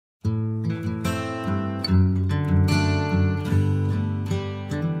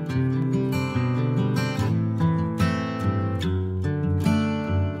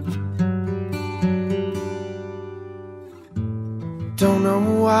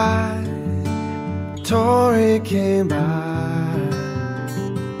why Tori came by,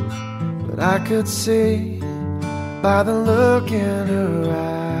 but I could see by the look in her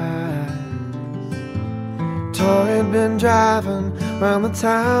eyes, Tori'd been driving round the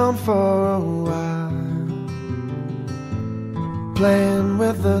town for a while, playing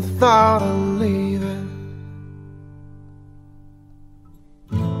with the thought of leaving.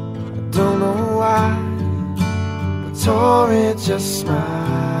 I don't know why, but Tori just smiled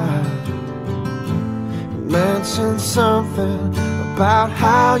and mentioned something about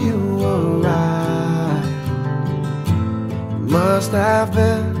how you arrived. It must have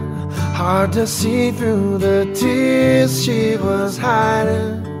been hard to see through the tears she was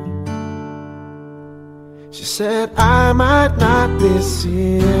hiding. She said I might not be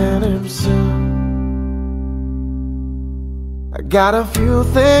seeing him soon. I got a few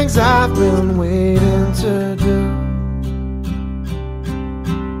things I've been waiting to do.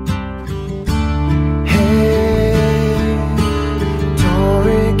 Hey,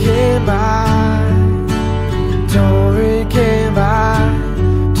 Tori came by, Tori came by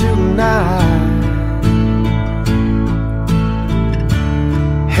tonight.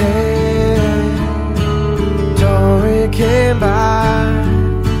 Hey, Tori came by.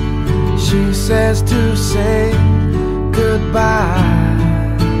 She says to say goodbye.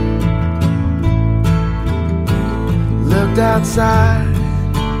 Looked outside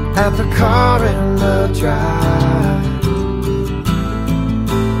at the car in the drive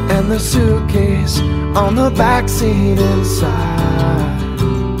and the suitcase on the backseat inside.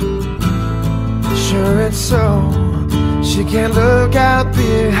 Sure it's so, she can't look out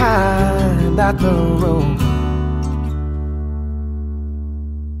behind at the road.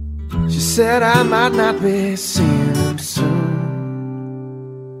 She said I might not be seeing him soon.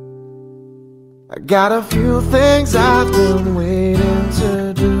 I got a few things I've been waiting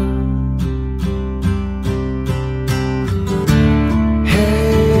to do.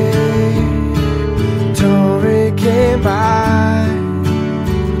 Hey, Tori came by,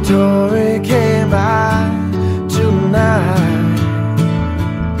 Tori came by tonight.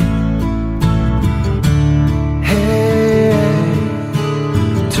 Hey,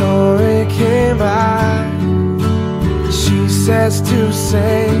 Tori came by. She says to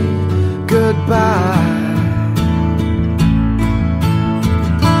say goodbye.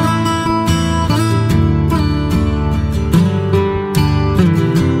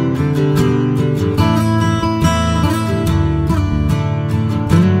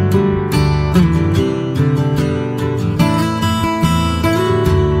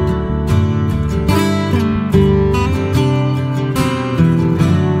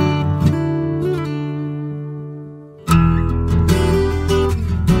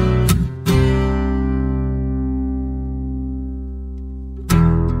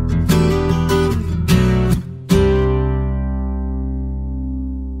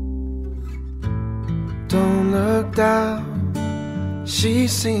 Don't look down, she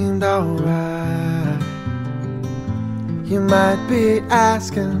seemed alright. You might be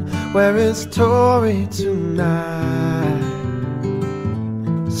asking, where is Tori tonight?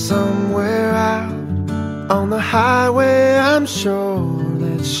 Somewhere out on the highway, I'm sure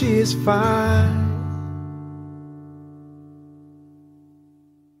that she's fine.